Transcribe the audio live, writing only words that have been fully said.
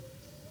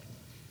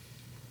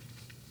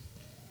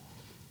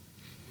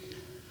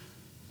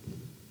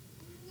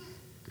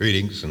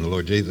Greetings in the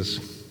Lord Jesus.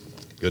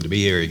 Good to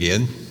be here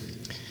again.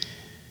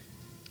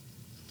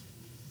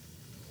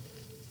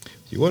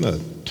 If you want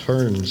to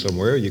turn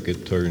somewhere, you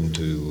could turn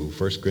to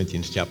 1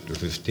 Corinthians chapter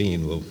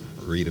 15. We'll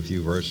read a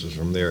few verses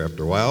from there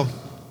after a while.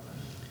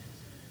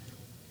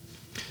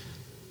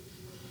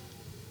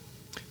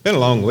 Been a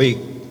long week.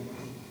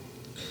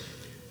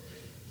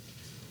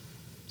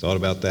 Thought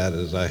about that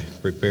as I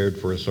prepared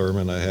for a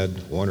sermon. I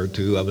had one or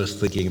two of us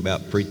thinking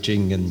about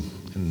preaching, and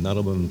none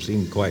of them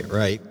seemed quite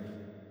right.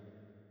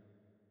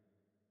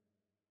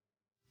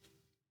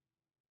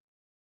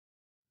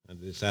 I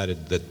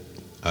decided that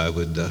I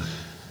would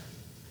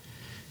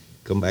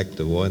come back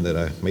to one that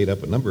I made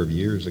up a number of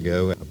years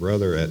ago. A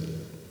brother at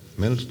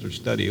Minister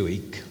Study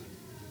Week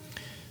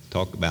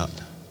talked about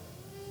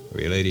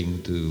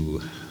relating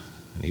to,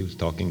 and he was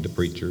talking to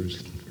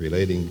preachers,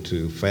 relating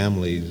to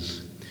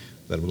families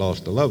that have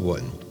lost a loved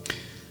one.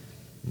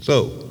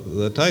 So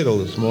the title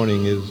this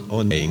morning is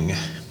On Being.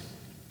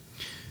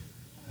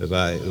 As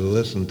I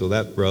listened to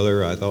that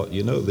brother, I thought,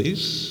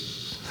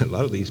 a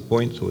lot of these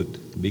points would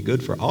be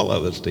good for all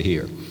of us to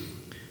hear.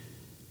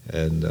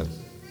 And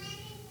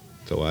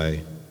so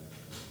I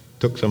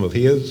took some of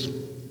his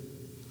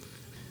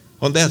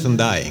on death and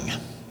dying.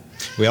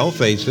 We all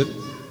face it.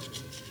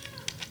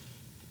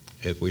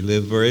 If we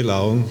live very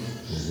long,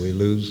 we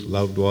lose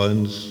loved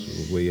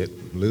ones, we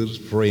lose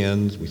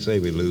friends. We say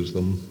we lose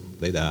them,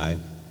 they die.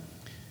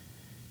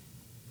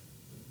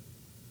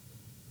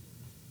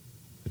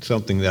 It's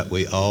something that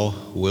we all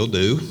will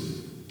do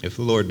if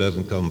the Lord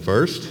doesn't come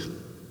first.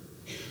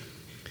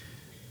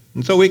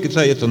 And so we could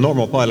say it's a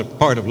normal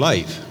part of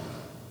life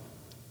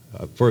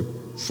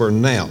for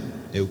now.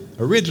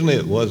 Originally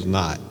it was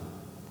not.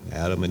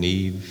 Adam and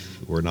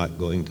Eve were not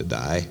going to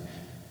die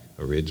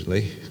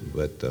originally,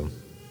 but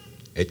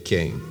it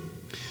came.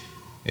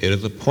 It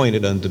is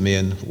appointed unto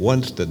men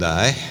once to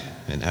die,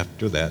 and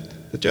after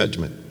that the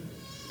judgment.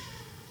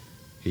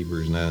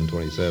 Hebrews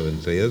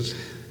 9:27 says.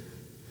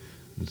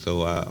 And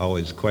so I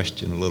always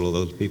question a little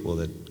those people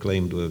that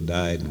claim to have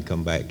died and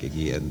come back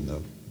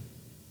again.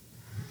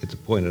 It's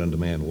appointed unto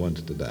man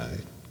once to die.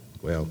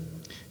 Well,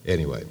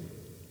 anyway,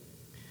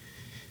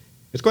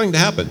 it's going to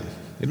happen.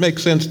 It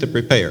makes sense to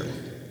prepare.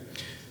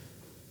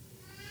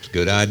 It's a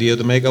good idea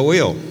to make a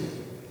will.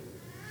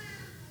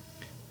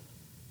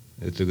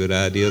 It's a good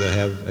idea to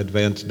have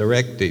advance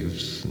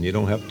directives. And you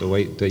don't have to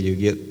wait till you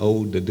get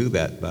old to do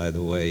that, by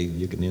the way.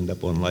 You can end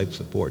up on life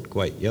support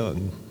quite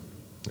young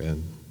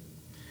and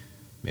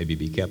maybe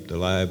be kept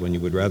alive when you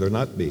would rather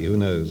not be. Who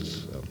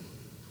knows?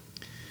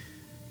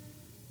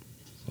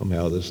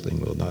 Somehow this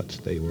thing will not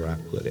stay where I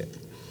put it.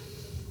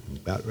 I'm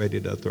about ready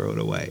to throw it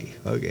away.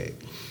 Okay.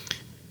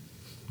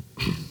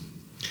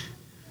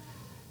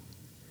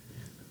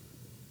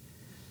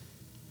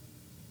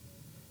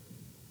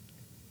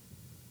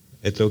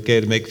 It's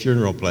okay to make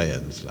funeral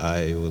plans.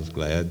 I was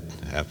glad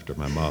after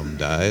my mom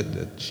died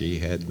that she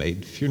had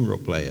made funeral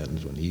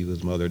plans. When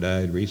Eva's mother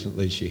died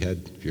recently, she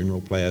had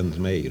funeral plans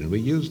made, and we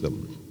used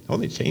them.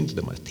 Only changed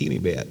them a teeny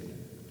bit.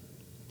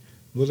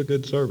 It was a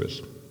good service.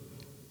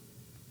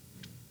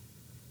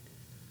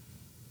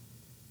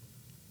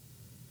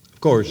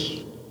 Of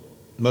course,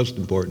 most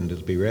important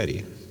is be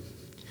ready.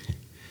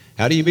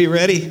 How do you be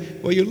ready?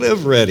 Well, you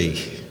live ready.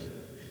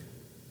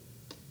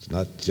 It's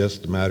not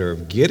just a matter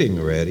of getting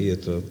ready,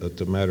 it's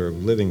a matter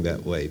of living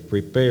that way.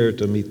 Prepare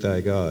to meet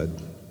thy God.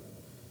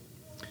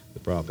 The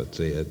prophet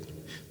said,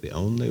 the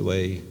only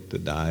way to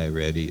die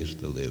ready is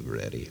to live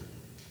ready.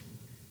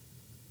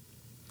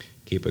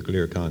 Keep a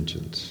clear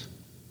conscience.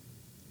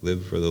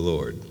 Live for the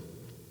Lord.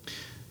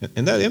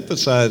 And that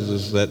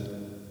emphasizes that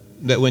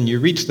when you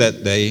reach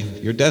that day,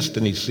 your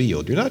destiny's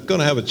sealed. You're not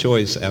going to have a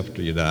choice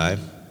after you die.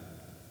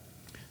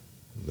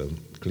 The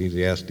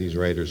Ecclesiastes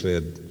writer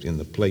said, in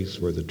the place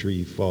where the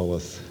tree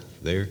falleth,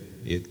 there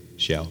it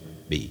shall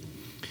be.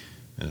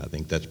 And I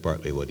think that's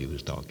partly what he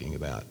was talking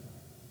about.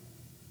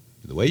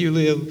 The way you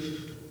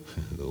live,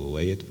 the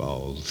way it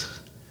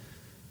falls,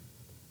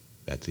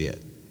 that's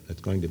it.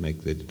 That's going to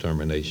make the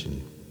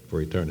determination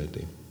for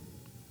eternity.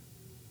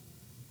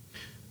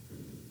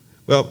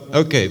 Well,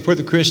 okay, for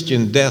the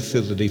Christian, death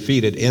is a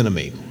defeated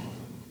enemy.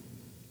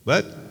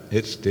 But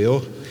it's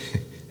still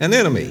an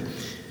enemy.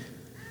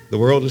 The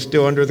world is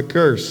still under the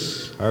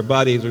curse. Our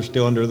bodies are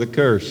still under the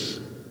curse.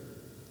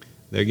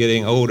 They're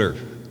getting older.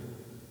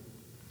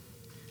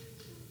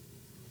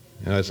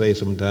 And I say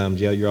sometimes,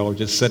 you're all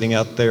just sitting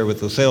out there with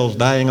the cells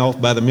dying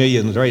off by the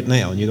millions right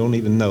now, and you don't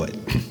even know it.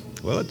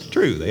 Well, it's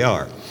true, they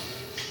are.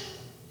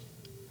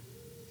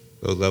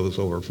 Those of us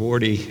over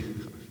 40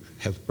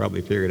 have probably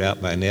figured out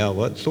by now,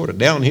 well, it's sort of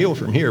downhill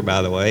from here,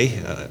 by the way,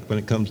 when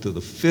it comes to the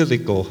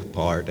physical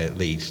part, at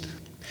least.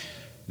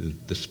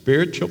 The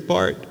spiritual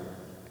part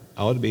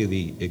ought to be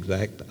the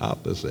exact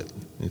opposite.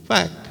 In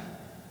fact,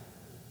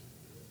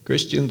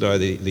 Christians are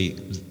the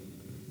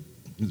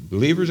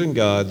believers in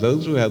God,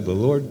 those who have the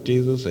Lord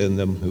Jesus in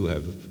them, who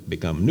have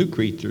become new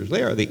creatures.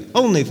 They are the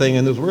only thing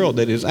in this world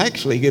that is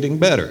actually getting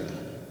better,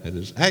 that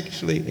is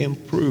actually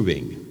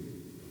improving.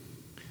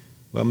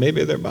 Well,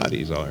 maybe their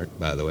bodies aren't,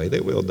 by the way.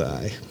 They will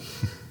die.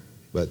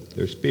 but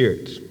their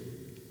spirits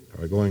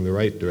are going the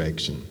right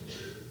direction.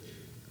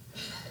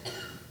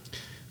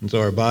 And so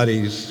our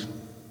bodies,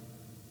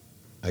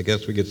 I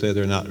guess we could say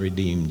they're not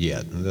redeemed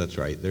yet. And that's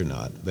right, they're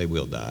not. They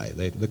will die.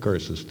 The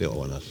curse is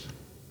still on us.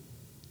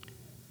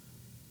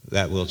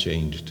 That will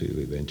change too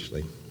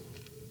eventually.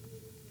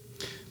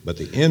 But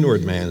the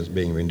inward man is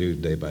being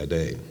renewed day by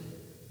day.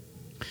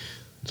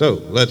 So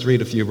let's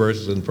read a few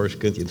verses in 1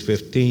 Corinthians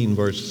 15,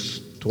 verse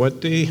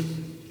 20.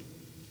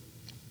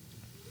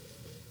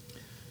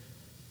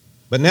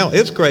 But now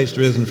is Christ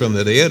risen from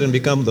the dead and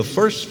become the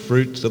first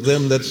fruits of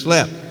them that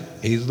slept.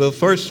 He's the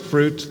first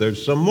fruits.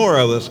 There's some more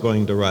of us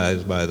going to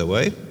rise, by the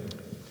way.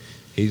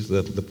 He's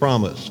the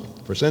promise.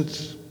 For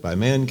since by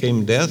man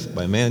came death,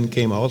 by man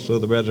came also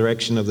the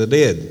resurrection of the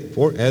dead.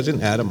 For as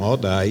in Adam all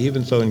die,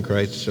 even so in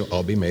Christ shall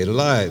all be made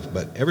alive.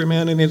 But every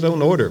man in his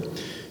own order.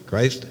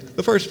 Christ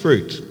the first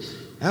fruits.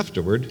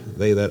 Afterward,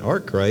 they that are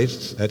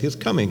Christ's at his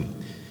coming.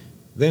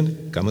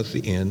 Then cometh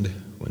the end,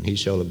 when he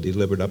shall have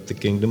delivered up the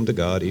kingdom to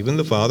God, even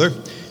the Father,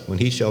 when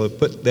he shall have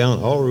put down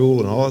all rule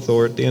and all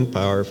authority and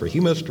power, for he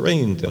must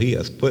reign till he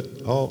hath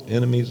put all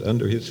enemies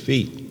under his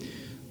feet.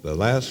 The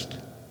last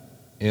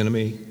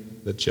enemy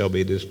that shall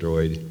be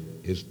destroyed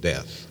is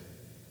death.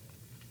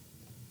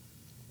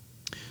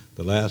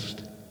 The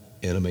last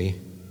enemy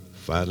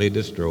finally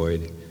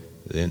destroyed,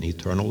 then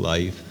eternal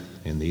life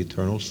in the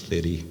eternal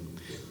city,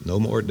 no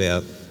more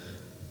death,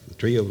 the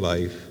tree of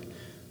life,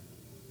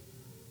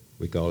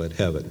 we call it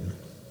heaven.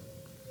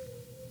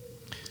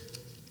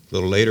 A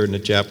little later in the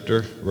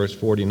chapter, verse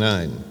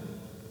 49,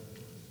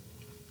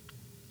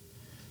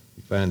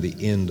 you find the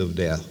end of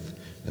death.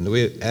 And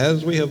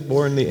as we have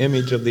borne the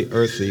image of the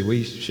earthly,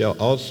 we shall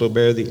also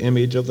bear the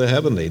image of the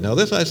heavenly. Now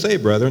this I say,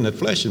 brethren, that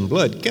flesh and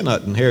blood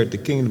cannot inherit the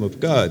kingdom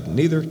of God,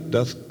 neither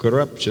doth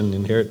corruption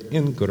inherit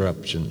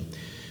incorruption.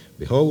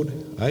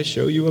 Behold, I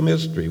show you a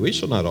mystery. We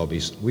shall not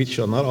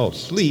all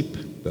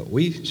sleep, but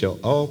we shall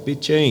all be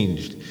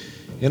changed.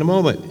 In a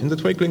moment, in the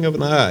twinkling of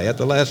an eye, at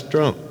the last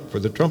trump. For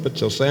the trumpet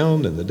shall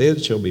sound, and the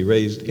dead shall be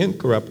raised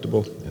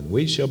incorruptible, and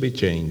we shall be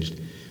changed.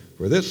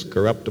 For this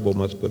corruptible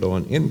must put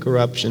on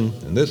incorruption,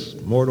 and this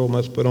mortal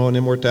must put on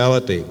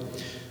immortality.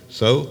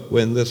 So,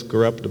 when this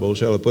corruptible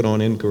shall have put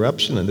on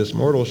incorruption, and this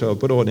mortal shall have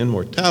put on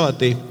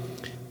immortality,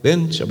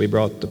 then shall be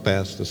brought to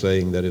pass the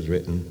saying that is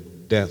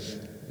written, Death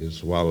is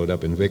swallowed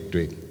up in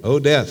victory. O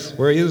death,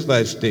 where is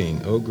thy sting?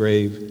 O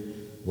grave,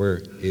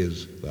 where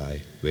is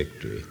thy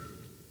victory?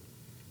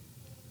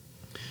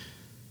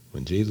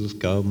 When Jesus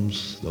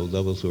comes, those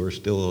of us who are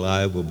still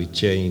alive will be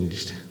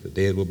changed. The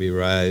dead will be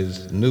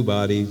raised, new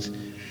bodies,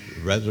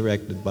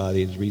 resurrected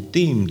bodies,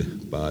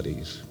 redeemed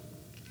bodies.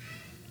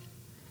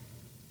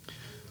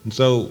 And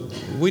so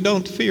we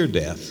don't fear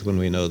death when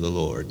we know the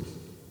Lord.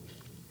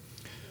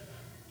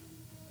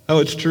 Oh,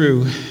 it's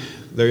true,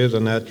 there is a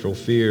natural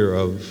fear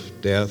of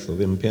death,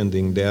 of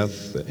impending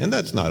death, and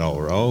that's not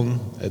all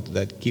wrong.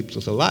 That keeps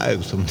us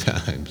alive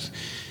sometimes.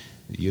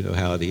 You know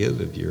how it is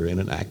if you're in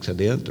an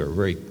accident or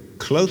very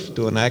close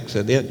to an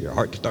accident, your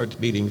heart starts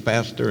beating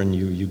faster and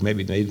you've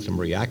maybe made some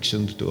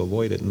reactions to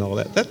avoid it and all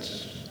that.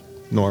 That's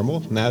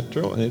normal,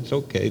 natural, and it's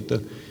okay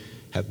to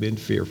have been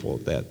fearful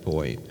at that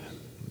point.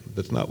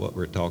 That's not what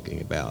we're talking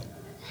about.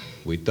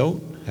 We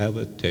don't have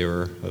a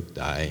terror of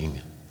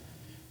dying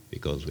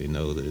because we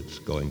know that it's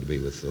going to be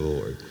with the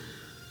Lord.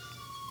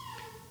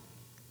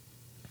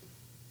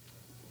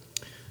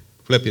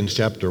 Philippians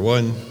chapter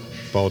 1,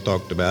 Paul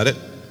talked about it.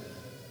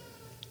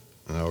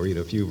 I'll read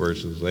a few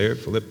verses there.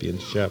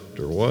 Philippians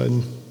chapter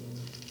 1.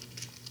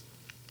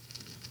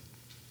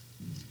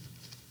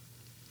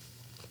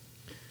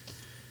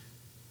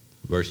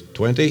 Verse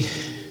 20.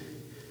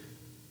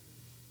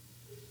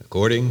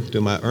 According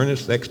to my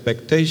earnest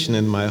expectation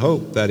and my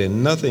hope that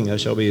in nothing I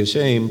shall be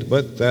ashamed,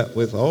 but that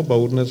with all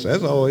boldness,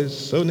 as always,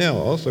 so now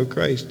also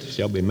Christ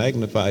shall be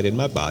magnified in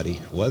my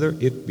body, whether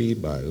it be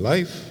by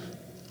life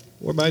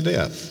or by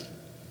death.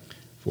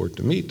 For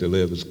to me to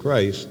live is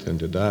Christ, and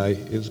to die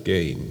is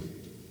gain.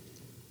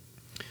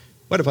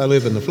 But if I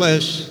live in the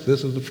flesh,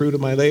 this is the fruit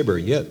of my labor.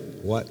 Yet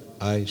what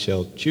I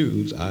shall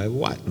choose, I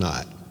wot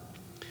not.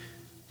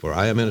 For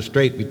I am in a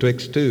strait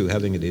betwixt two,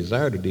 having a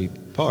desire to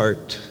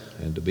depart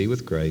and to be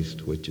with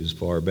Christ, which is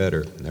far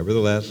better.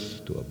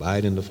 Nevertheless, to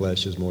abide in the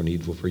flesh is more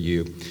needful for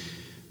you.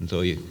 And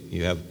so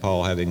you have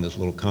Paul having this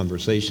little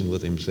conversation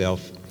with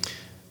himself.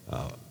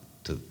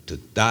 To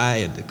die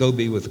and to go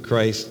be with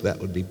Christ, that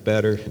would be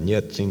better. And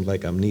yet it seems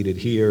like I'm needed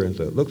here, and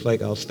so it looks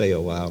like I'll stay a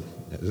while,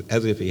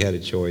 as if he had a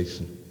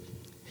choice.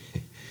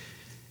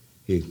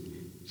 He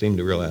seemed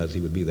to realize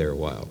he would be there a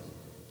while.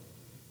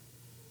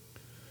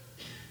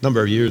 A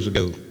number of years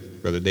ago,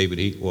 Brother David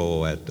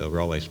Eatwell at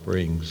Raleigh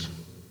Springs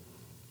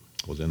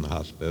was in the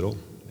hospital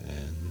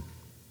and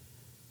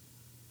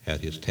had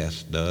his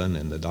test done,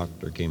 and the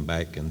doctor came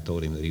back and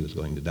told him that he was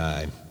going to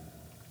die.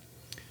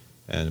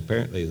 And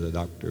apparently the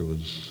doctor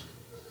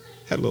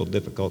had a little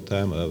difficult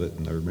time of it,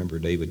 and I remember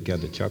David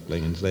kind of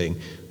chuckling and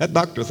saying, that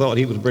doctor thought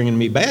he was bringing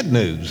me bad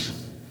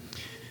news.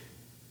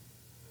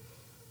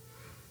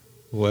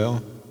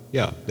 Well,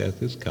 yeah,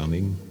 death is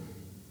coming.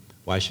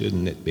 Why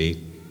shouldn't it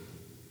be?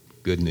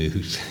 good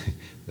news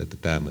that the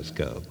time has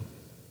come.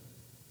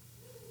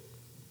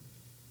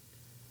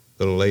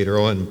 A little later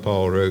on,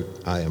 Paul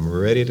wrote, I am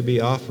ready to be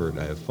offered.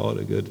 I have fought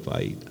a good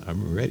fight.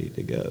 I'm ready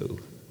to go.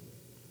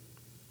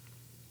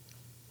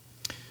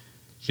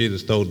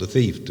 Jesus told the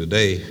thief,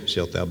 today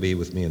shalt thou be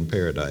with me in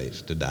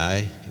paradise. To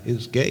die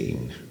is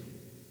gain.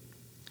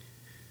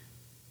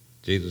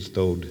 Jesus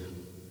told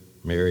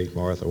Mary,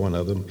 Martha, one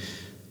of them,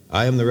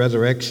 I am the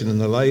resurrection and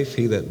the life.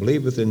 He that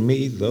believeth in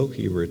me, though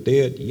he were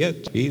dead,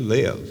 yet he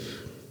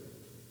live.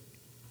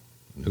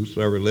 And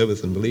whosoever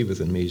liveth and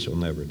believeth in me shall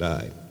never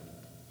die.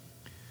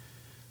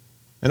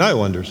 And I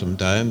wonder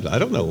sometimes, I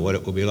don't know what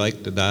it will be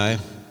like to die.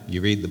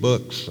 You read the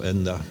books,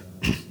 and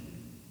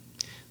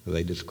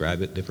they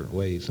describe it different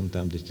ways.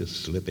 Sometimes it's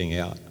just slipping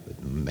out.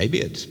 Maybe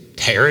it's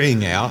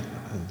tearing out,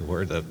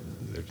 where the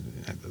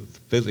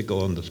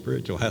physical and the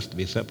spiritual has to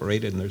be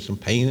separated, and there's some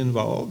pain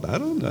involved. I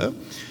don't know.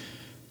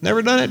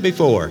 Never done it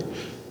before. It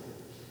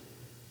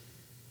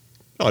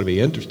ought to be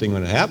interesting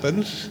when it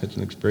happens. It's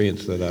an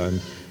experience that I'm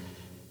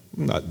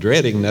not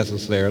dreading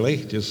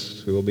necessarily,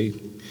 just it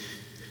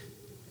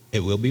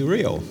will be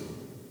real.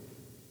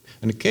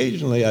 And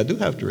occasionally I do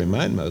have to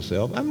remind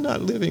myself, I'm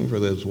not living for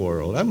this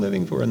world. I'm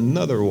living for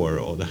another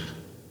world.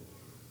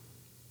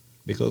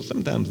 Because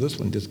sometimes this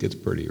one just gets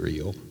pretty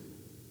real.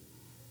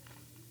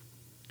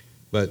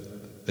 But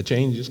a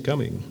change is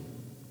coming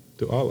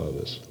to all of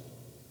us.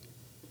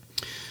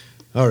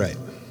 All right.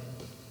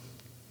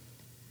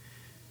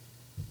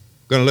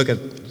 Going to look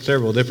at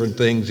several different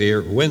things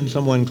here. When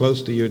someone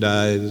close to you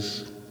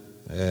dies,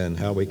 and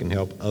how we can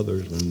help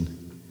others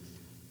when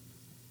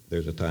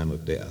there's a time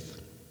of death.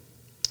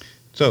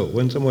 So,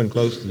 when someone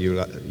close to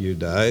you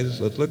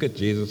dies, let's look at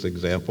Jesus'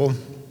 example.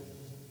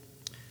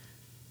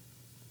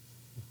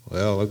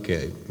 Well,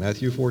 okay,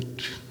 Matthew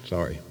 14.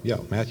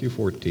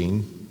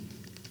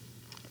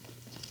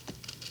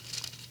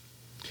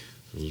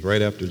 It was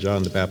right after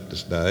John the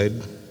Baptist died.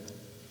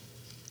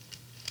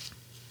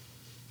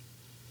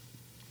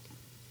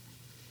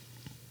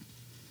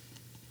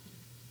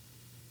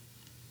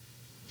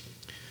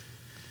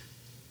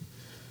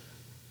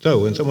 So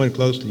when someone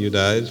close to you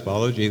dies,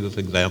 follow Jesus'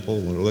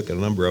 example. We'll look at a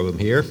number of them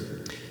here.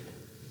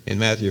 In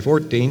Matthew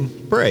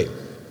 14, pray.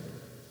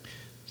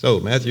 So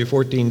Matthew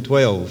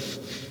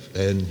 14:12,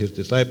 and his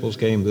disciples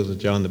came to visit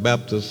John the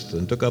Baptist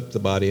and took up the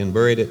body and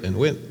buried it and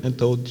went and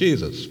told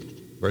Jesus.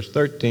 Verse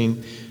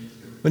 13,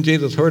 when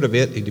Jesus heard of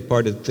it, he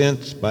departed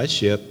thence by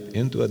ship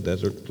into a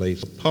desert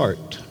place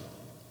apart.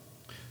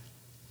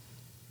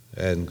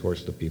 And, of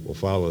course, the people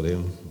followed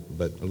him.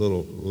 But a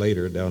little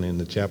later, down in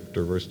the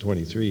chapter, verse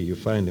 23, you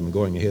find him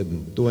going ahead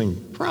and doing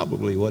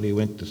probably what he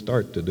went to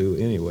start to do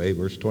anyway.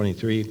 Verse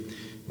 23,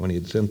 when he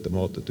had sent the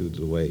multitudes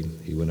away,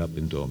 he went up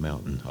into a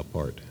mountain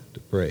apart to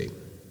pray.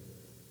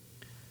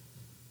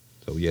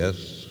 So,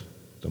 yes,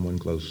 someone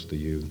close to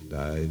you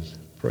dies,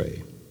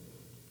 pray.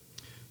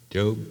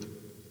 Job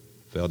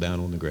fell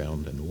down on the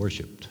ground and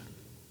worshiped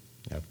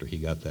after he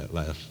got that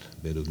last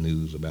bit of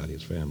news about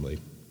his family.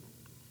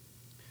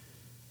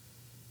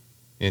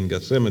 In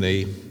Gethsemane,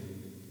 a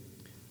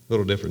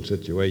little different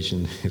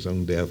situation, his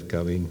own death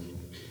coming.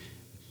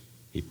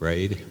 He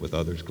prayed with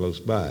others close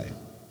by.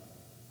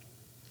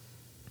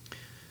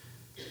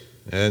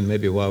 And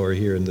maybe while we're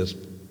here in this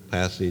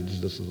passage,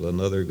 this is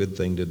another good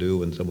thing to do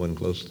when someone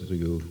close to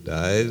you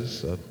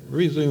dies.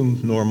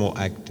 Resume normal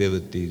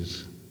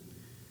activities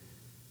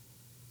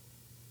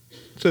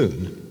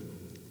soon.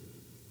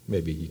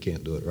 Maybe you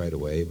can't do it right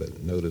away,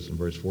 but notice in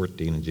verse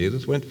 14, and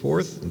Jesus went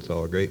forth and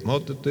saw a great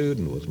multitude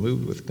and was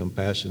moved with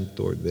compassion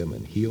toward them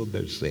and healed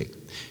their sick.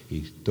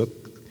 He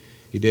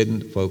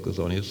didn't focus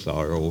on his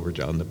sorrow over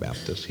John the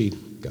Baptist. He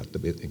got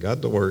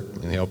to work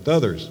and helped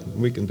others.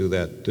 We can do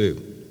that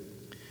too.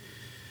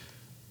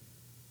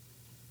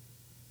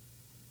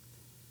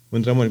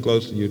 When someone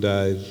close to you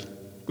dies,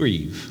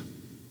 grieve.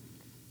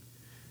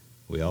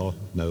 We all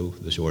know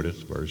the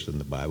shortest verse in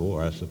the Bible,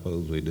 or I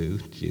suppose we do.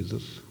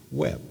 Jesus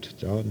wept,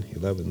 John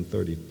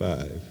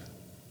 11:35.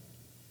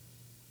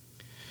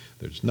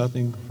 There's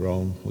nothing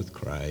wrong with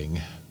crying.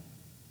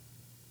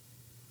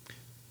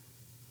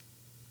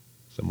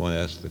 Someone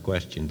asked the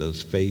question,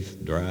 does faith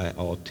dry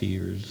all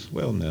tears?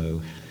 Well,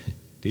 no.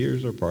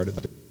 Tears are part of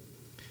it.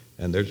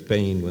 And there's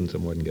pain when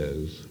someone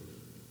goes.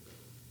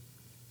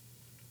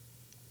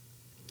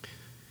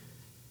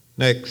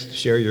 Next,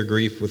 share your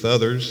grief with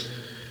others.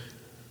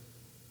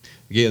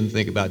 Again,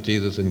 think about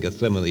Jesus in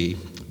Gethsemane.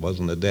 It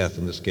wasn't a death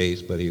in this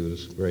case, but he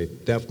was very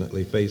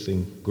definitely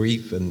facing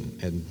grief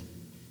and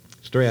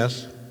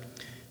stress.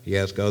 He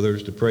asked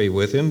others to pray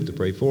with him, to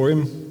pray for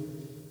him.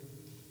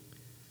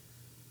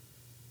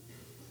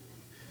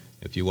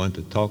 If you want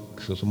to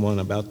talk to someone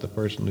about the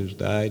person who's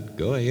died,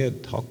 go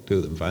ahead, talk to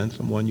them. Find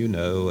someone you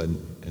know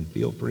and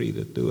feel free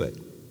to do it.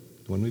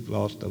 When we've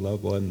lost a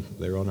loved one,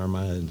 they're on our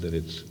minds, and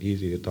it's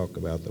easy to talk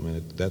about them,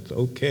 and that's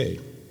okay.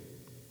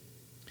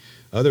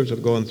 Others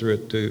have gone through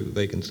it too.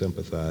 They can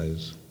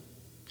sympathize.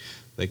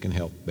 They can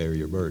help bear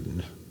your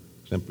burden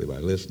simply by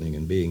listening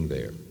and being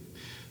there.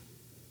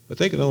 But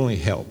they can only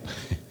help.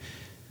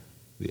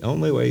 The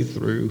only way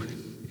through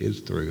is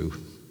through.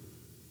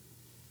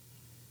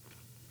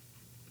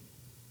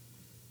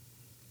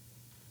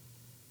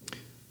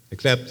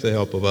 Accept the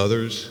help of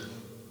others.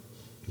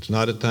 It's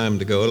not a time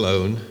to go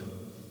alone.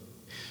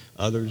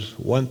 Others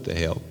want to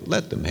help.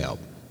 Let them help.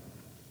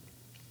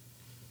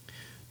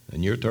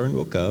 And your turn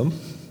will come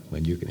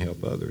when you can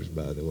help others,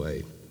 by the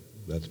way.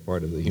 That's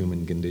part of the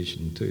human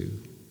condition, too.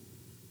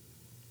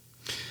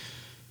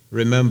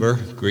 Remember,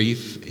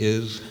 grief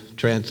is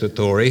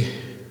transitory.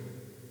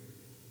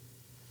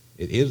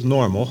 It is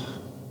normal,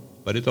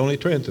 but it's only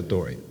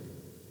transitory.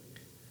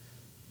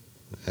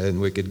 And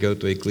we could go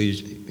to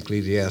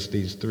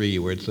Ecclesiastes 3,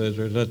 where it says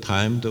there's a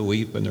time to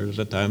weep and there's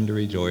a time to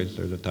rejoice,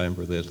 there's a time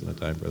for this and a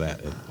time for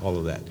that, and all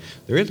of that.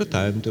 There is a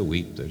time to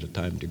weep, there's a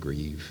time to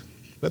grieve,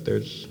 but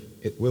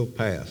it will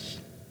pass.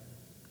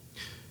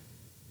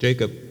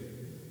 Jacob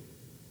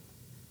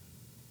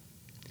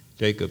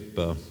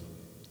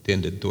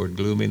tended toward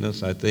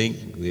gloominess, I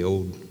think, the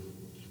old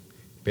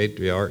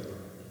patriarch.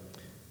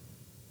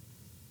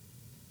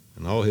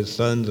 And all his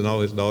sons and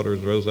all his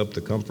daughters rose up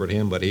to comfort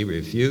him, but he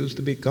refused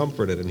to be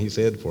comforted. And he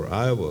said, "For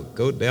I will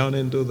go down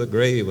into the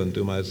grave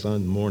unto my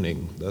son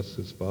mourning." Thus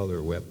his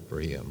father wept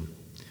for him.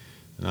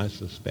 And I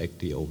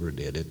suspect he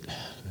overdid it.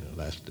 It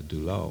lasted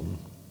too long.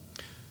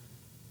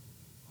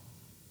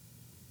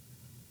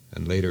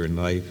 And later in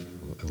life,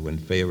 when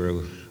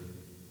Pharaoh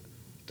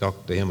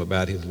talked to him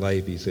about his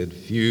life, he said,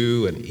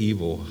 "Few and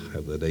evil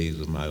have the days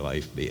of my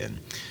life been."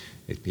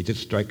 He just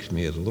strikes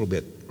me as a little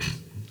bit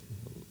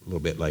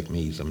like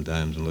me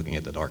sometimes in looking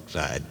at the dark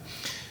side,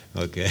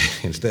 okay,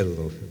 instead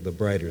of the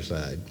brighter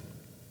side.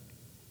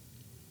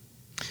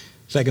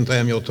 2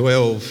 Samuel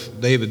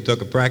 12, David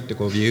took a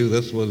practical view.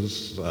 This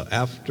was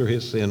after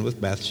his sin with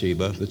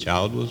Bathsheba. The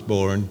child was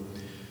born.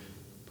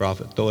 The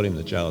prophet told him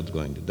the child's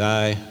going to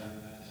die,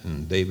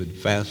 and David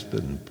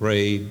fasted and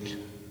prayed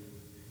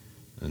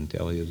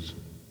until his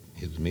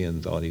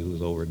men thought he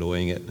was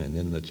overdoing it, and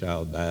then the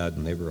child died,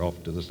 and they were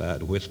off to the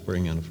side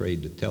whispering and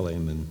afraid to tell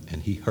him,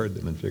 and he heard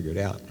them and figured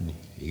out, and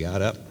he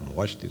got up and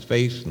washed his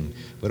face and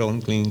put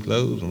on clean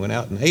clothes and went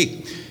out and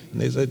ate.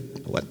 And they said,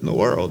 "What in the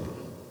world?"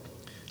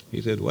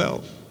 He said,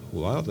 well,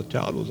 while the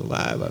child was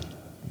alive,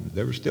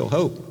 there was still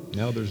hope.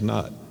 Now there's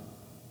not.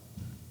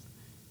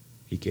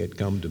 He can't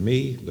come to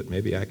me, but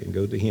maybe I can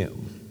go to him.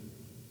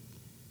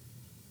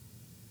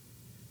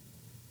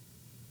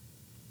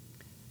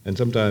 And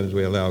sometimes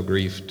we allow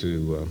grief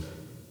to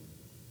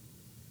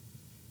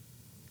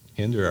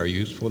hinder our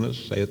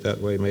usefulness, say it that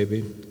way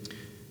maybe.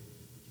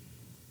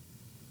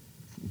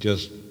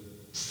 Just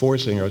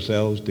forcing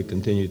ourselves to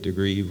continue to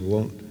grieve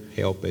won't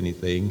help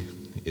anything.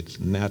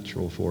 It's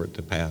natural for it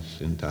to pass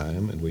in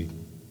time, and we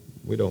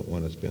don't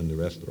want to spend the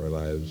rest of our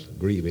lives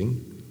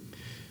grieving.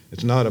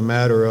 It's not a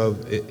matter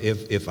of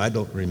if I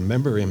don't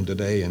remember him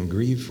today and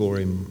grieve for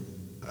him,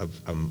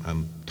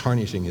 I'm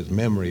tarnishing his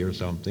memory or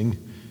something.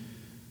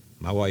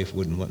 My wife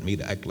wouldn't want me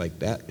to act like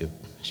that if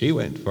she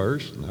went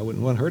first, and I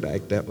wouldn't want her to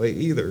act that way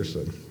either.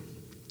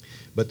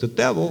 But the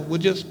devil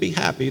would just be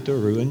happy to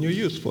ruin your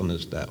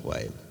usefulness that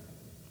way.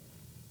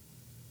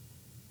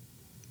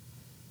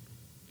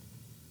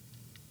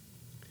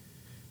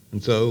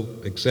 And so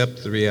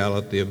accept the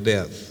reality of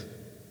death.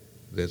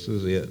 This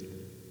is it.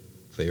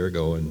 They are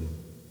going.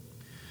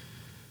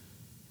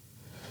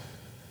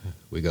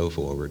 We go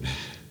forward.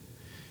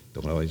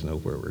 Don't always know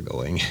where we're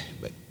going,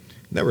 but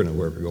never know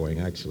where we're going,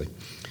 actually.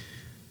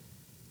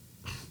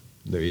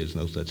 There is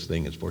no such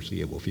thing as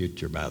foreseeable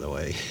future, by the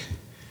way,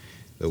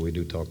 though we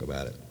do talk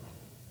about it.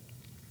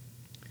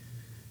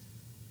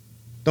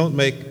 Don't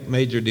make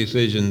major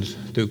decisions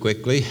too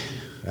quickly.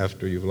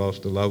 After you've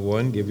lost a loved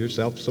one, give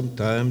yourself some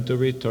time to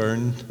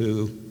return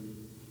to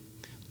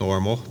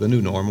normal, the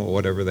new normal,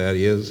 whatever that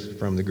is,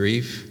 from the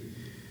grief.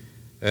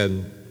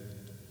 And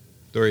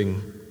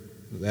during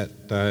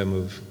that time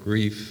of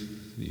grief,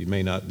 you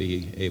may not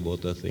be able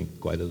to think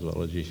quite as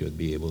well as you should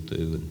be able to.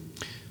 And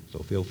so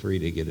feel free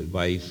to get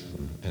advice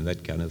and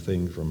that kind of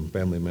thing from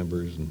family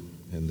members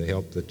and the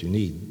help that you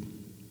need.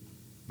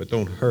 But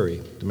don't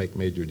hurry to make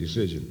major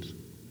decisions.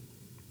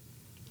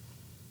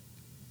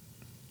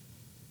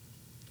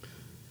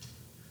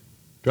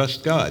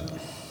 Trust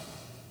God.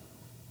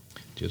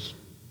 Just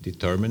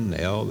determine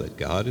now that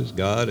God is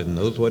God and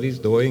knows what he's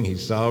doing.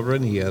 He's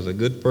sovereign. He has a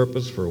good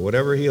purpose for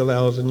whatever he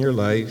allows in your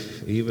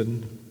life,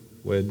 even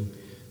when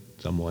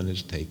someone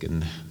is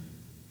taken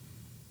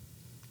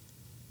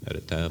at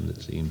a time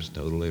that seems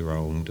totally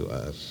wrong to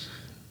us.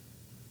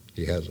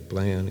 He has a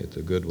plan. It's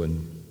a good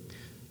one.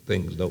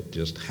 Things don't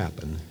just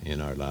happen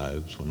in our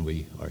lives when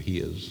we are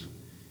his.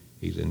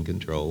 He's in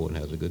control and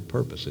has a good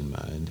purpose in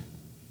mind.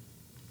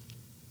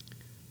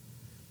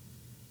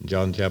 In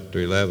John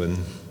chapter 11,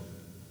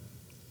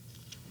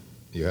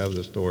 you have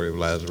the story of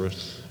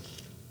Lazarus.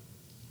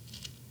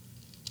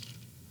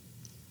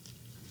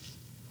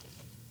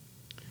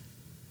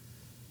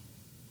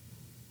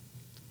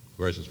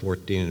 Verses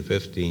 14 and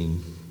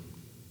 15.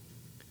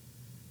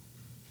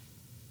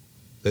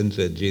 Then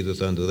said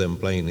Jesus unto them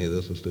plainly,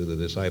 this was to the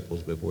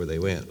disciples before they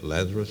went,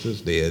 Lazarus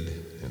is dead,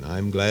 and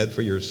I'm glad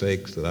for your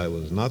sakes that I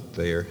was not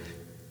there,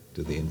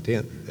 to the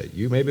intent that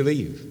you may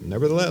believe.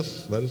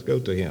 Nevertheless, let us go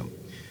to him.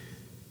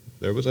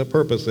 There was a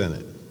purpose in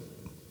it.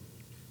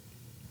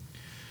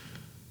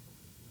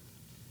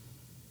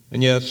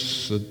 And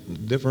yes, the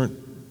different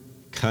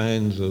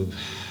kinds of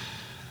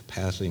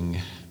passing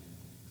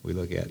we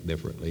look at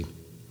differently.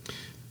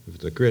 If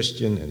it's a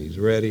Christian and he's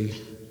ready,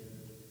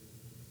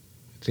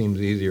 it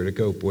seems easier to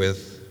cope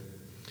with.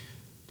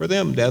 For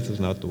them, death is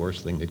not the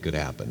worst thing that could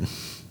happen.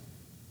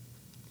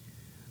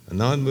 A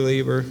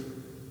non-believer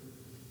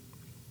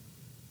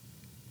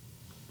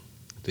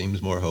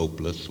seems more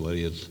hopeless. What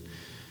is,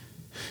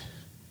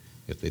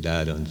 if they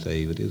died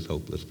unsaved, it is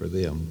hopeless for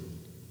them.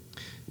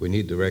 We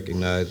need to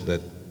recognize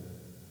that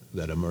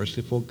a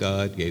merciful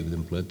God gave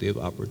them plenty of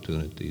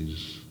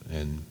opportunities,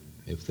 and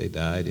if they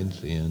died in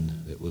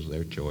sin, it was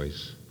their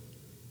choice.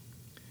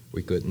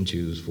 We couldn't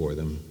choose for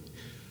them.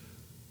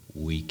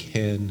 We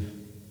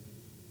can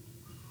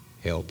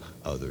help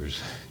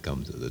others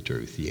come to the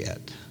truth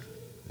yet,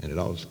 and it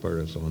ought to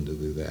spur us on to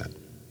do that.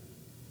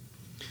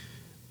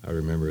 I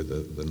remember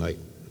the night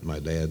my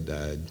dad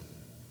died.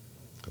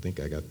 I think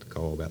I got the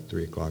call about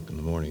 3 o'clock in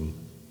the morning,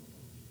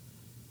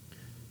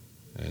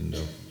 and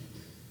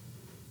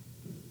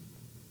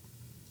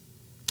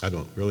I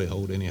don't really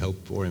hold any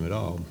hope for him at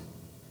all.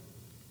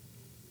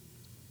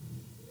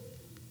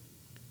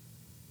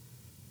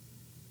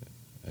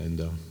 And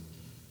I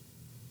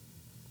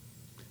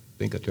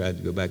think I tried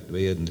to go back to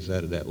bed and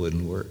decided that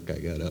wouldn't work. I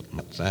got up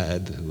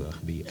outside to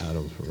be out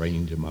of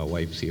range of my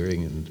wife's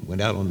hearing and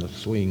went out on the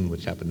swing,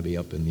 which happened to be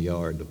up in the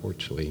yard, the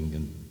porch swing,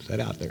 and sat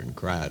out there and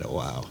cried a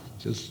while.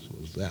 Just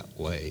was that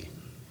way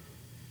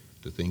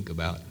to think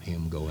about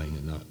him going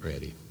and not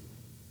ready.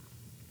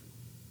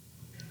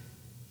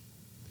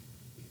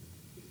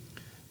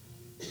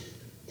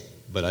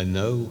 But I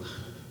know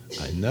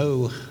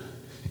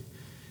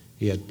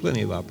he had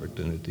plenty of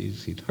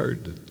opportunities. He'd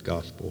heard the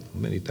gospel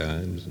many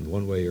times in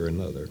one way or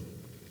another.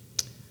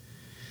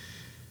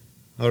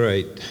 All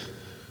right.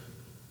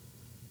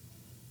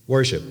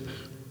 Worship.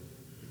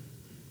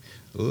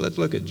 Let's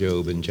look at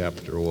Job in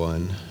chapter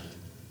 1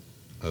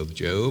 of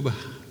Job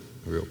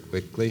real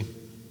quickly.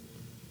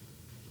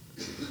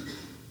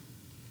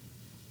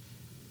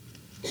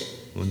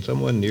 When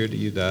someone near to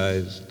you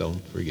dies,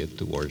 don't forget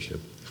to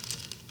worship.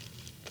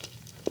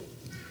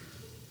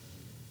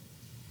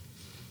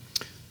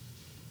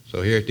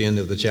 So here at the end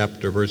of the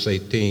chapter, verse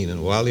 18,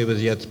 and while he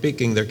was yet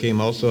speaking, there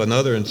came also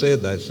another and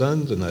said, thy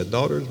sons and thy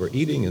daughters were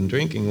eating and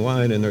drinking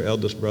wine in their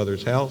eldest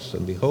brother's house,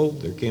 and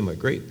behold, there came a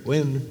great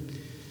wind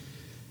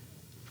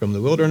from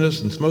the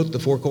wilderness and smote the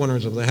four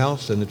corners of the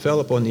house, and it fell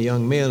upon the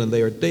young men, and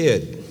they are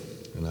dead.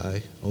 And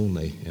I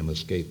only am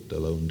escaped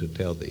alone to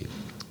tell thee.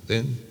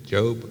 Then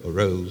Job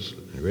arose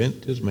and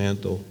rent his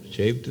mantle,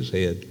 shaved his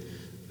head,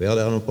 fell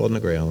down upon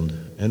the ground,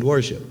 and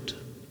worshipped,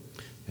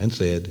 and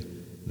said,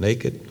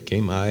 naked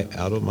came I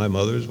out of my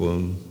mother's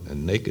womb,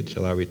 and naked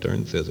shall I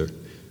return thither.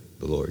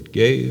 The Lord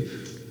gave,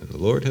 and the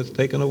Lord hath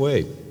taken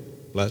away.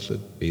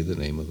 Blessed be the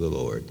name of the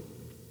Lord.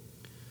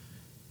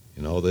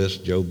 In all this,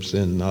 Job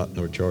sinned not,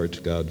 nor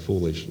charged God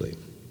foolishly.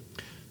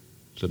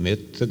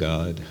 Submit to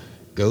God.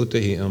 Go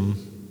to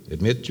him.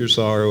 Admit your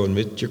sorrow.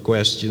 Admit your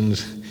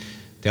questions.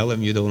 Tell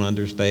him you don't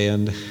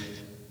understand.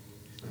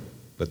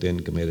 But then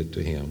commit it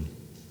to him.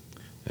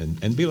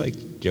 And be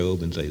like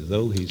Job and say,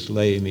 though he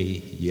slay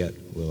me, yet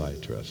will I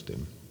trust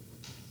him.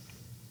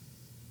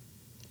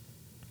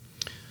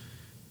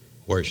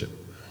 Worship.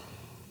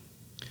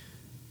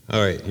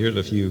 All right, here's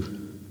a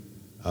few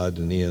odds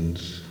and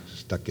ends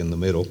stuck in the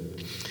middle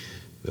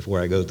before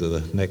I go to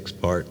the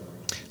next part.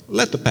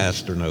 Let the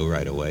pastor know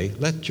right away.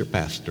 Let your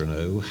pastor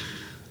know.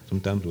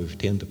 Sometimes we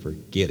tend to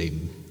forget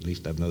him. At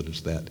least I've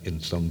noticed that in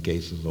some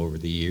cases over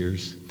the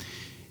years.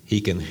 He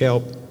can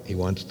help. He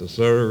wants to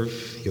serve.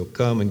 He'll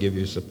come and give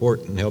you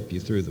support and help you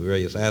through the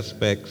various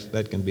aspects.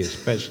 That can be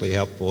especially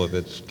helpful if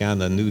it's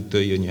kind of new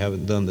to you and you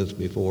haven't done this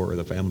before or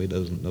the family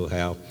doesn't know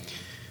how.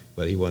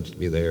 But he wants to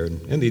be there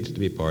and needs to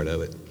be part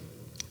of it.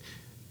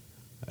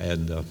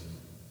 And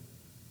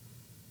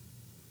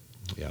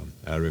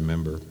I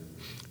remember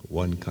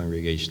one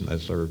congregation I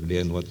served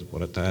in was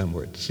at a time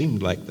where it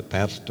seemed like the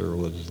pastor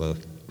was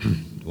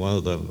one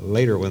of the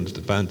later ones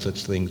to find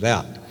such things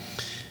out.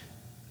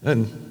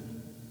 And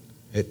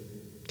it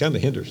kind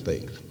of hinders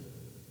things.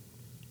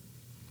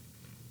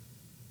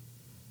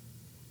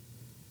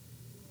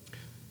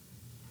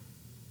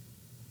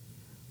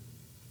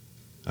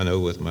 I know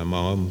with my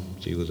mom,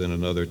 she was in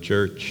another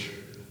church.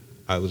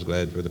 I was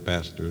glad for the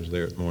pastors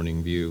there at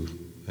Morning View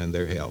and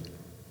their help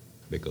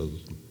because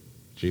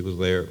she was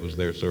there, it was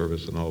their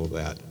service and all of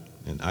that.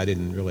 And I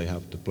didn't really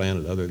have to plan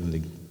it other than to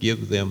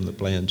give them the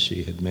plans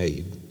she had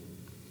made.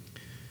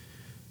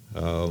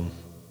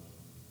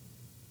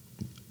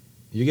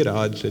 You get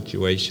odd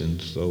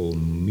situations. So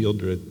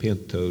Mildred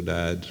Pinto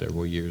died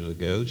several years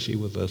ago. She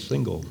was a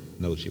single.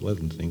 No, she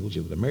wasn't single. She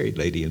was a married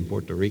lady in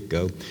Puerto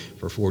Rico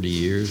for 40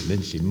 years. And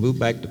then she moved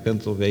back to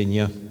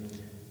Pennsylvania,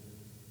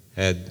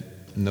 had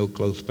no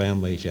close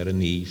family. She had a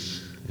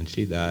niece, and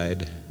she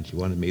died. And she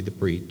wanted me to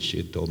preach. She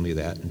had told me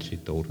that, and she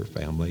told her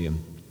family.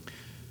 And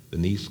the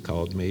niece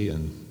called me,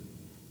 and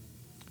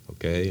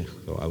okay,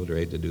 so I was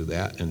ready to do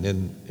that. And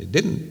then it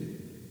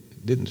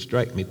didn't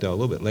strike me till a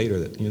little bit later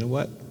that, you know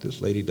what,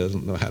 this lady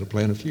doesn't know how to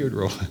plan a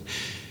funeral.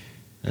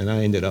 And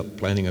I ended up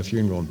planning a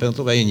funeral in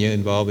Pennsylvania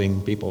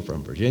involving people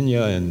from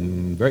Virginia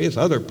and various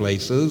other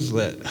places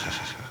that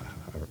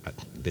I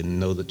didn't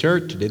know the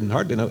church, didn't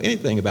hardly know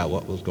anything about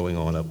what was going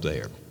on up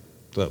there.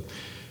 So,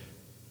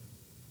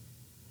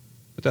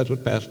 but that's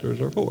what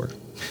pastors are for,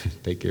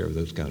 take care of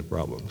those kind of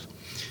problems.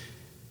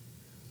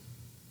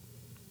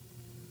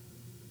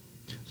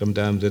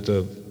 Sometimes it's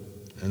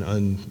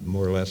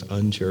more or less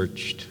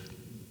unchurched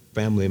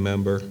family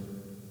member.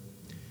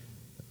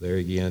 There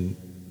again,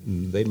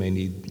 they may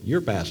need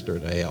your pastor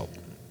to help.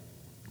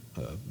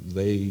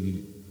 They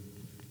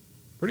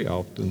pretty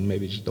often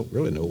maybe just don't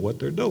really know what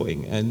they're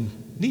doing and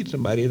need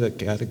somebody to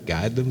kind of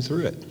guide them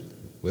through it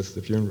with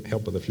the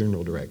help of the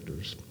funeral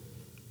directors.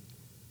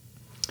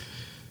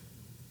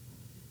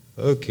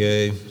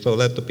 Okay, so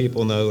let the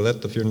people know,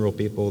 let the funeral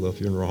people, the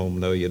funeral home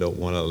know you don't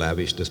want a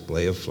lavish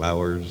display of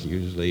flowers,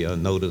 usually a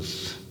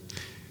notice.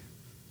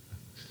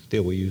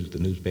 Still, we use the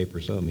newspaper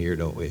some here,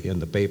 don't we? In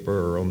the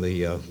paper or on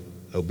the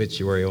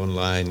obituary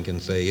online can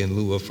say, in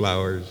lieu of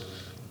flowers,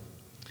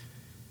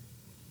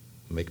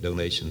 make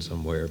donations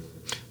somewhere.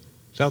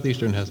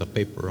 Southeastern has a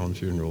paper on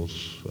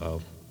funerals.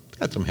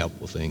 Got some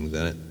helpful things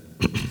in it.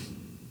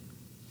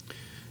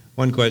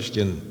 One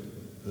question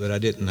that I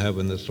didn't have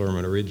in this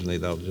sermon originally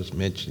that I'll just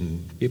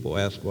mention, people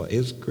ask, well,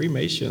 is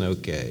cremation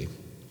okay?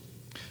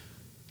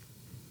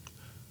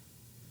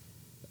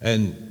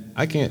 And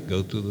I can't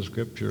go through the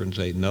scripture and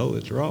say, no,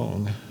 it's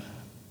wrong.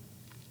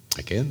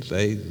 I can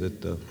say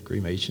that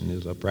cremation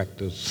is a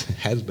practice,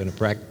 has been a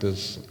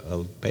practice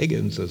of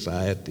pagan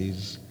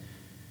societies,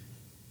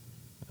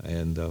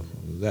 and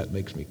that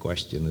makes me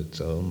question it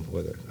some,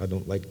 whether I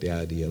don't like the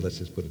idea, let's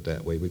just put it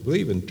that way. We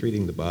believe in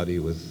treating the body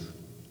with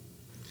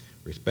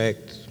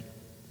respect.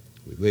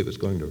 We believe it's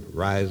going to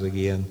rise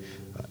again,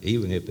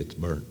 even if it's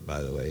burnt,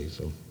 by the way.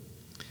 So,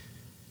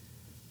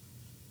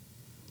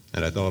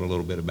 and I thought a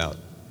little bit about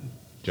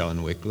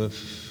John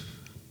Wycliffe,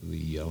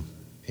 the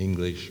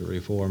English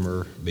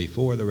reformer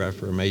before the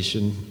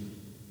Reformation,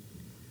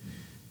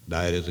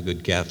 died as a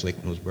good Catholic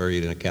and was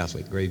buried in a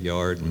Catholic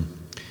graveyard. And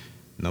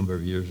a number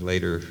of years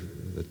later,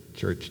 the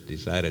church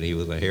decided he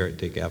was a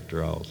heretic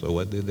after all. So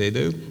what did they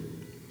do?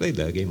 They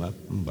dug him up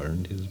and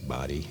burned his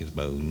body, his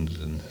bones,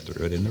 and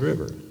threw it in the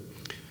river.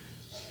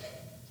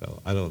 So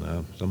I don't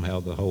know. Somehow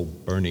the whole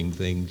burning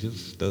thing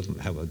just doesn't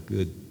have a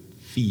good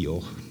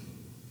feel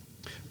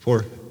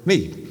for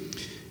me.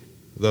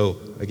 Though,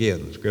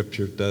 again, the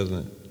scripture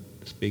doesn't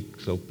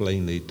speak so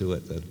plainly to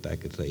it that I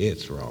could say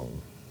it's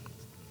wrong.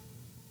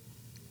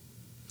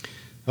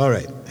 All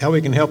right, how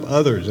we can help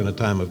others in a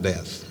time of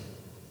death.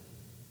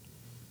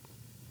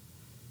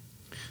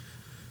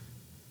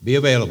 Be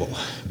available.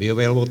 Be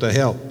available to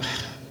help.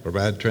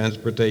 Provide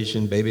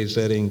transportation,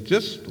 babysitting,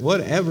 just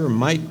whatever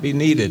might be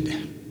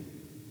needed.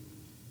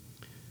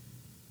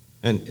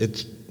 And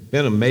it's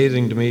been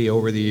amazing to me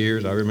over the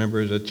years. I remember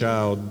as a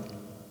child,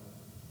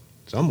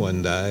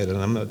 someone died,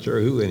 and I'm not sure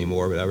who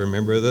anymore, but I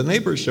remember the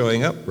neighbors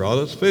showing up, brought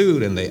us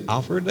food, and they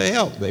offered to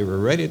help. They were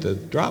ready to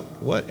drop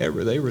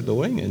whatever they were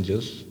doing and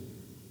just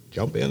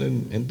jump in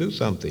and do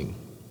something.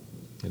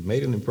 It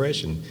made an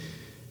impression.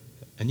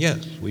 And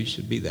yes, we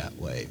should be that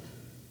way.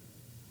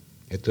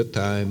 It's a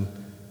time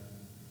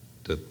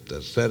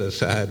to set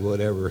aside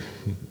whatever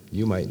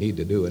you might need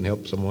to do and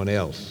help someone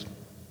else.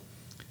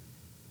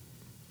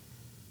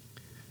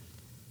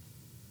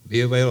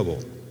 Be available.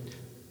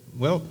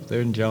 Well, there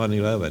in John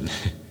 11,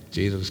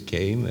 Jesus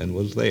came and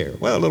was there.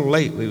 Well, a little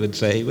late, we would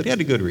say, but he had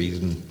a good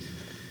reason.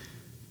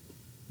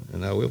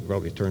 And I will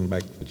probably turn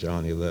back to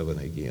John 11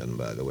 again,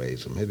 by the way,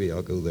 so maybe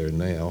I'll go there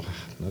now.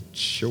 Not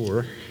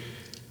sure.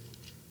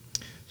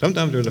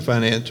 Sometimes there's a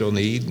financial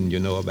need and you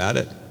know about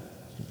it.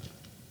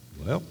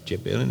 Well,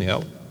 chip in and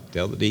help.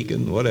 Tell the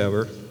deacon,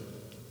 whatever.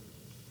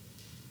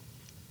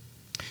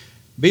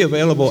 Be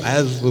available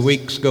as the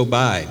weeks go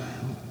by.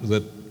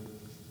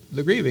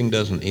 The grieving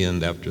doesn't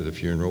end after the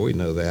funeral, we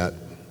know that.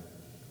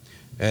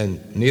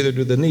 And neither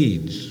do the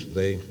needs.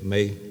 They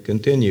may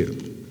continue.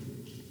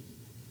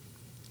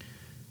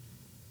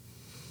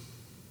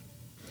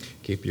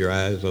 Keep your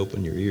eyes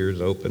open, your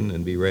ears open,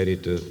 and be ready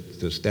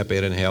to step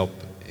in and help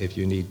if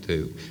you need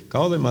to.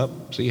 Call them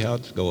up, see how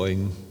it's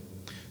going,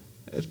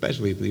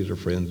 especially if these are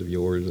friends of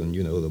yours and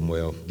you know them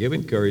well. Give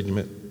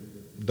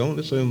encouragement. Don't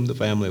assume the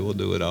family will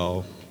do it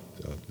all.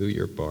 Do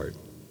your part.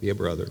 Be a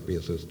brother, be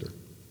a sister.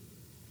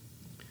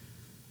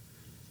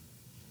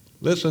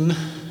 Listen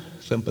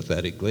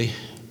sympathetically.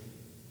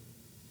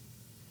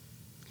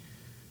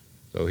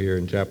 So here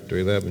in chapter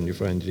 11, you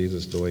find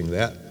Jesus doing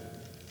that.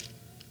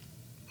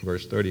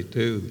 Verse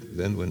 32,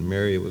 then when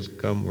Mary was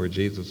come where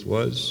Jesus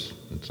was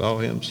and saw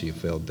him, she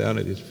fell down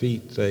at his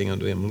feet, saying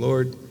unto him,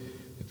 Lord,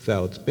 if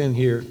thou hadst been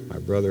here, my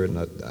brother had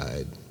not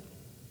died.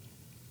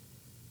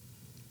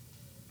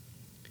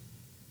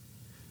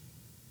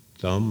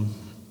 Some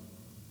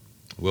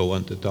will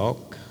want to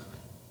talk.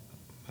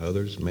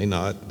 Others may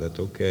not. That's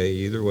okay.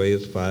 Either way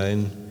is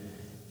fine.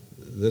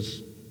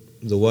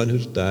 the one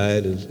who's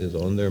died is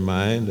on their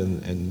mind,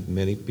 and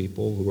many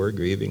people who are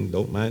grieving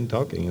don't mind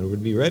talking and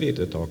would be ready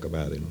to talk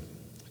about him.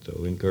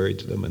 So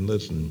encourage them and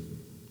listen.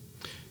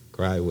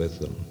 Cry with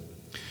them.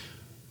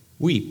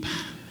 Weep.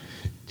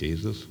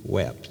 Jesus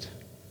wept.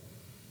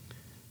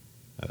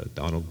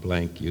 Donald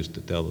Blank used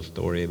to tell the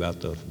story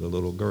about the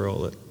little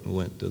girl that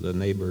went to the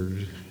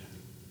neighbor's.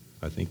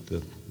 I think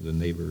the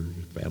neighbor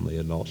family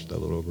had lost a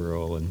little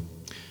girl, and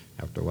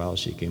after a while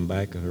she came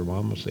back and her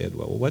mama said,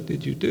 "Well, what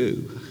did you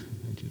do?"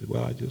 And she said,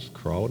 "Well, I just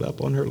crawled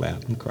up on her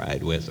lap and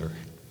cried with her."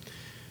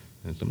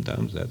 And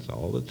sometimes that's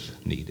all that's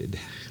needed.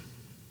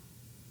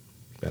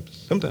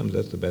 Sometimes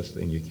that's the best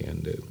thing you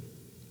can do.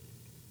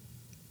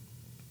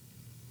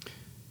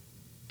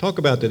 Talk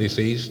about the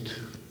deceased.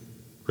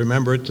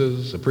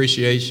 Remembrances,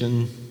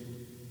 appreciation.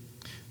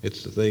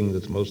 It's the thing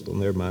that's most on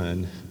their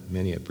mind.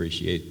 Many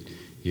appreciate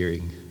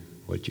hearing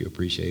what you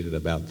appreciated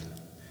about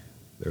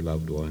their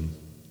loved one.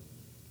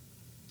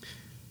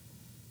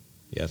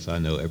 Yes, I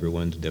know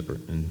everyone's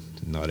different, and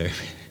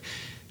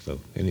so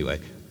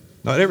anyway,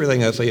 not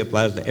everything I say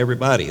applies to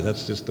everybody.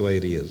 That's just the way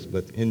it is,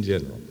 but in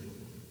general.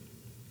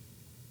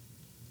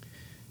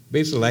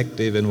 Be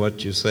selective in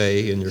what you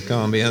say in your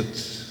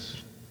comments.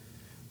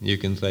 You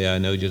can say, "I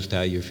know just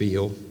how you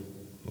feel,"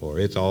 or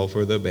 "It's all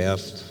for the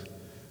best."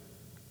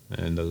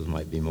 And those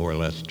might be more or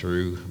less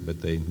true,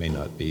 but they may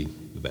not be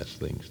the best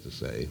things to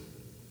say.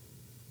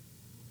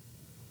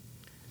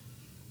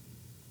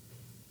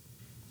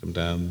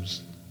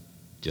 Sometimes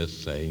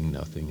just saying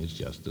nothing is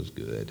just as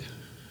good.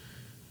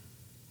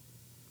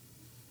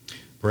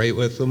 Pray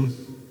with them.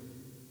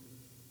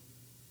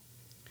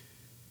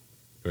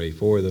 Pray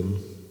for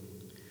them.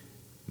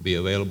 Be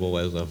available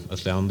as a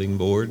sounding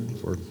board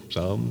for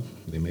some.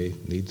 They may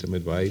need some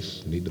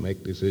advice, need to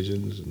make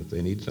decisions, and if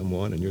they need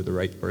someone and you're the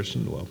right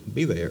person, well,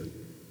 be there.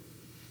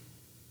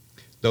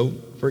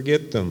 Don't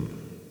forget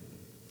them.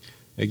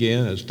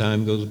 Again, as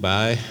time goes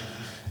by,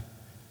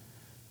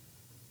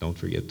 don't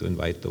forget to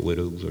invite the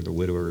widows or the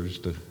widowers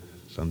to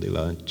Sunday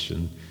lunch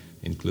and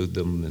include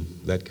them and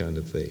that kind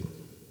of thing.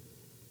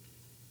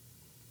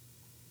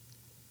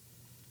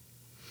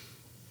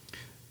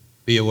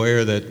 Be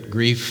aware that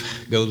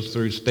grief goes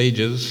through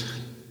stages.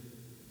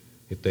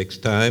 It takes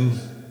time.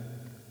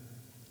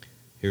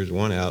 Here's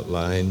one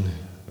outline.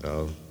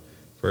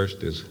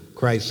 First is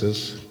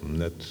crisis, and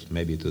that's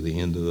maybe to the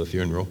end of the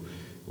funeral,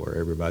 where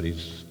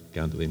everybody's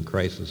kind of in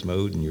crisis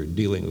mode and you're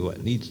dealing with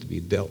what needs to be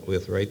dealt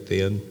with right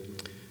then.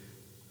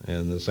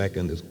 And the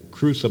second is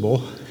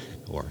crucible,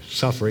 or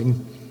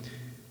suffering.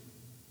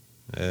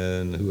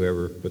 And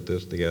whoever put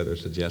this together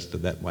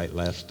suggested that might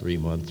last 3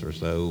 months or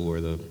so, where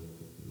the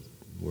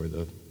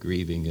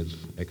grieving is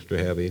extra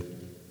heavy.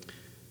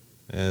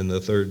 And the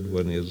third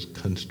one is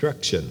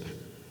construction,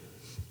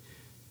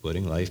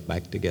 putting life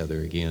back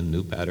together again,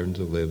 new patterns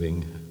of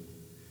living,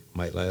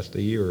 might last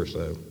a year or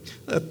so.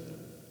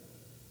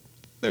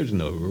 There's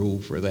no rule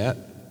for that.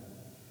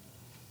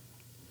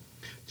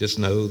 Just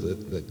know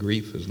that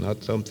grief is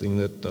not something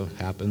that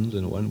happens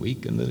in 1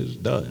 week and then is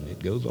done. It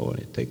goes on.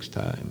 It takes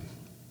time.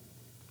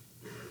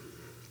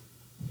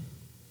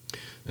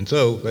 And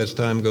so, as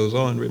time goes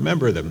on,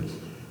 remember them.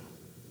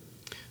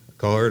 A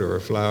card or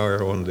a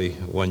flower on the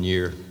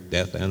 1-year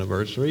death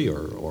anniversary,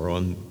 or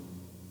on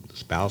the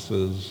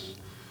spouse's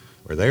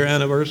or their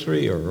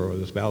anniversary, or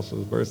the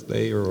spouse's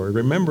birthday, or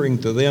remembering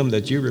to them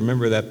that you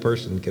remember that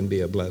person can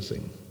be a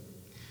blessing.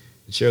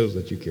 It shows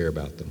that you care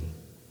about them.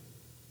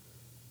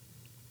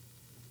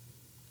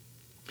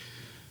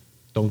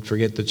 Don't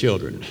forget the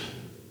children.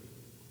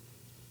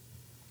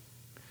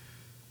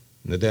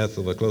 In the death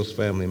of a close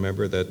family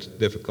member, that's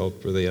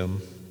difficult for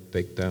them.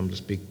 Take time to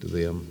speak to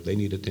them. They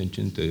need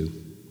attention too.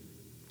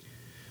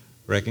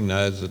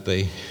 Recognize that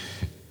they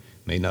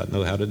may not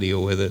know how to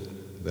deal with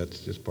it. That's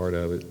just part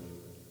of it.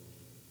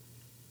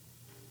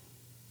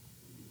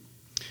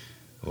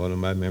 One of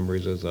my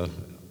memories is a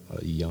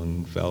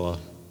young fella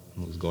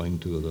who was going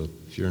to the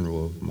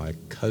funeral of my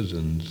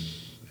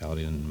cousins out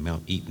in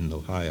Mount Eaton,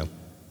 Ohio.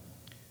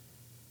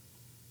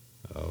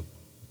 A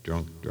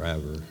drunk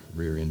driver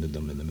rear-ended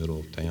them in the middle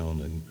of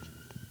town, and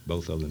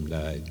both of them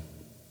died.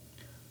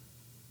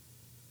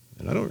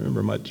 And I don't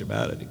remember much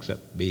about it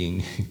except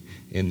being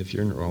in the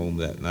funeral home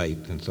that night,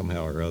 and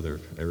somehow or other,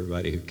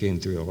 everybody who came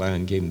through the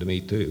line came to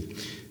me too.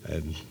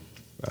 And,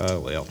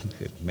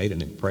 it made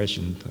an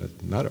impression,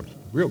 not a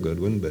real good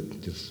one, but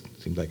it just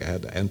seemed like I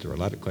had to answer a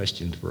lot of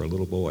questions for a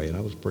little boy, and I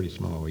was pretty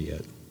small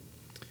yet.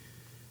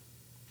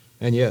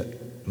 And yet,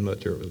 I'm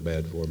not sure it was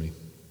bad for me.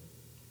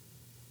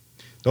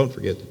 Don't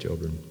forget the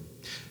children.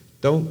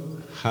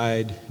 Don't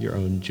hide your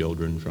own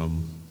children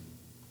from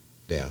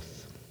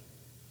death,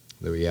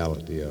 the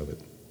reality of it.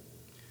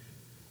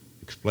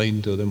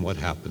 Explain to them what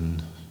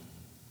happened.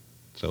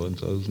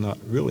 So-and-so's not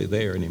really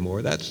there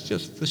anymore. That's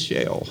just the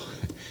shell.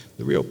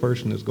 The real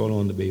person is going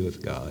on to be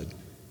with God.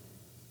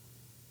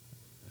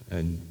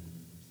 And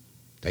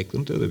take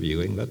them to the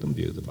viewing. Let them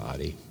view the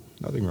body.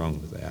 Nothing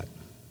wrong with that.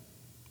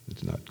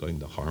 It's not going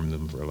to harm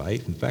them for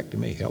life. In fact, it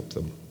may help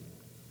them.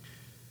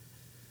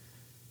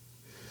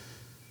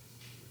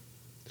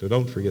 So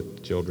don't forget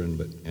the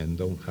children, and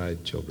don't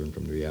hide children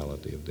from the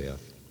reality of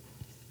death.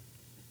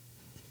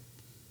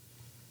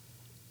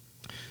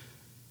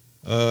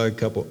 A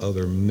couple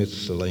other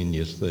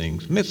miscellaneous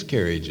things.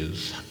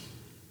 Miscarriages.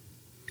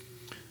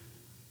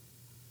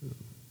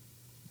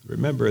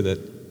 Remember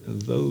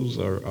that those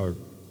are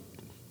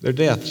they're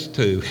deaths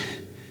too.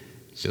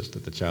 It's just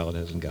that the child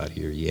hasn't got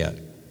here yet.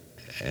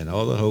 And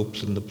all the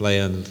hopes and the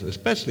plans,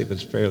 especially if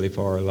it's fairly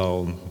far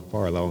along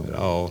at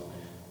all,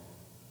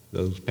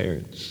 those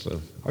parents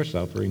are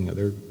suffering.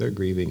 They're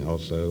grieving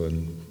also,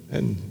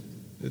 and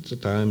it's a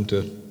time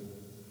to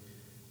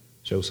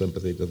show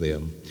sympathy to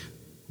them.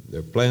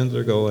 Their plans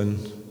are going.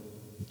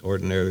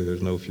 Ordinarily,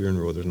 there's no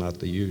funeral. There's not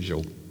the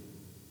usual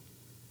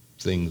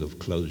things of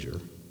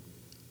closure.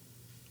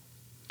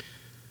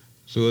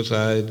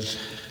 Suicides.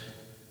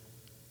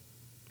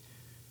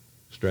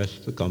 Stress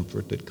the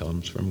comfort that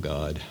comes from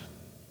God.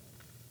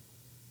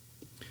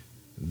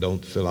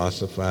 Don't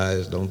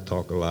philosophize. Don't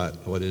talk a lot.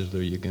 What is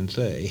there you can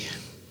say?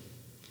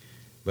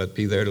 But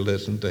be there to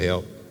listen, to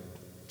help.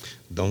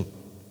 Don't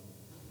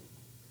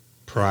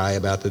pry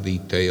about the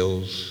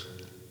details.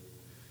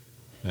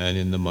 And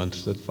in the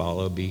months that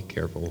follow, be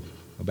careful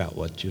about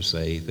what you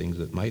say, things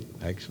that might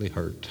actually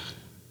hurt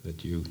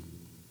that you.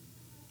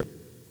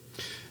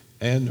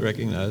 And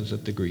recognize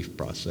that the grief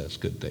process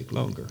could take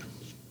longer.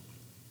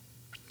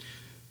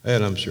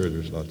 And I'm sure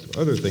there's lots of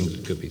other things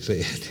that could be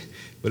said.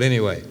 But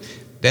anyway,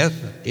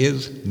 death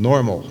is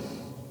normal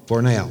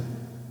for now.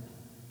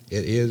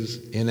 It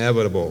is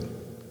inevitable.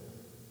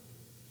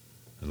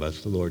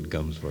 Unless the Lord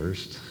comes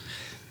first.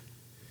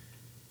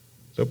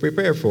 So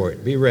prepare for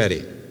it. Be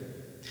ready.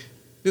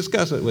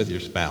 Discuss it with your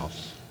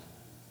spouse.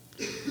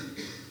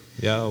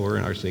 Yeah, we're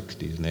in our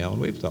 60s now,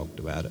 and we've talked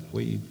about it.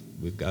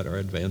 We've got our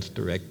advance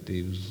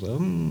directives. We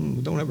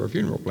don't have our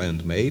funeral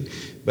plans made.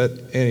 But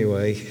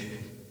anyway,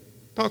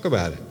 talk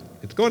about it.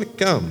 It's going to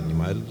come. You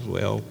might as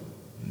well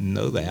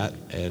know that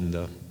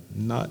and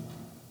not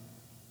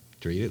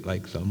treat it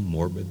like some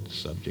morbid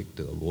subject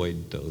to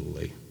avoid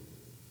totally.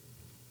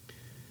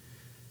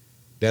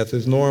 Death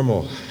is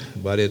normal,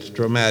 but it's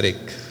traumatic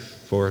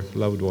for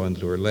loved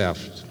ones who are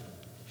left.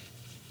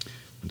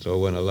 And so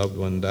when a loved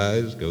one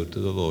dies, go to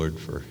the Lord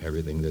for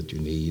everything that you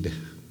need.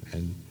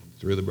 And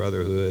through the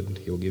brotherhood,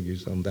 he'll give you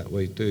some that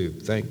way too.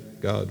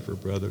 Thank God for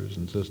brothers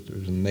and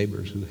sisters and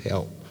neighbors who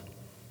help.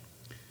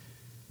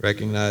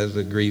 Recognize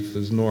that grief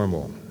is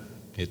normal.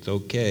 It's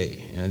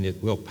okay, and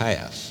it will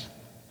pass.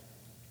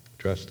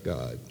 Trust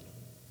God.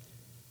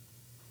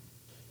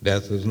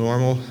 Death is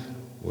normal.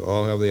 We'll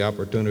all have the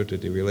opportunity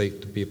to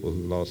relate to people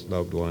who lost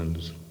loved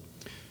ones.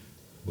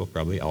 We'll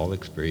probably all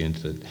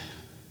experience it.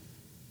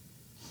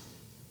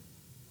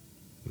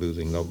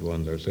 Losing loved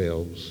ones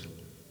ourselves.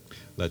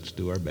 Let's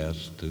do our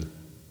best to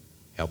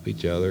help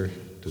each other,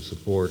 to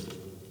support,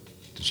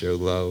 to show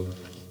love,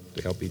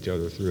 to help each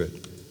other through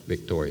it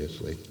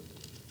victoriously.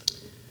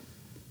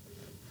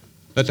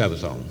 Let's have a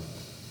song.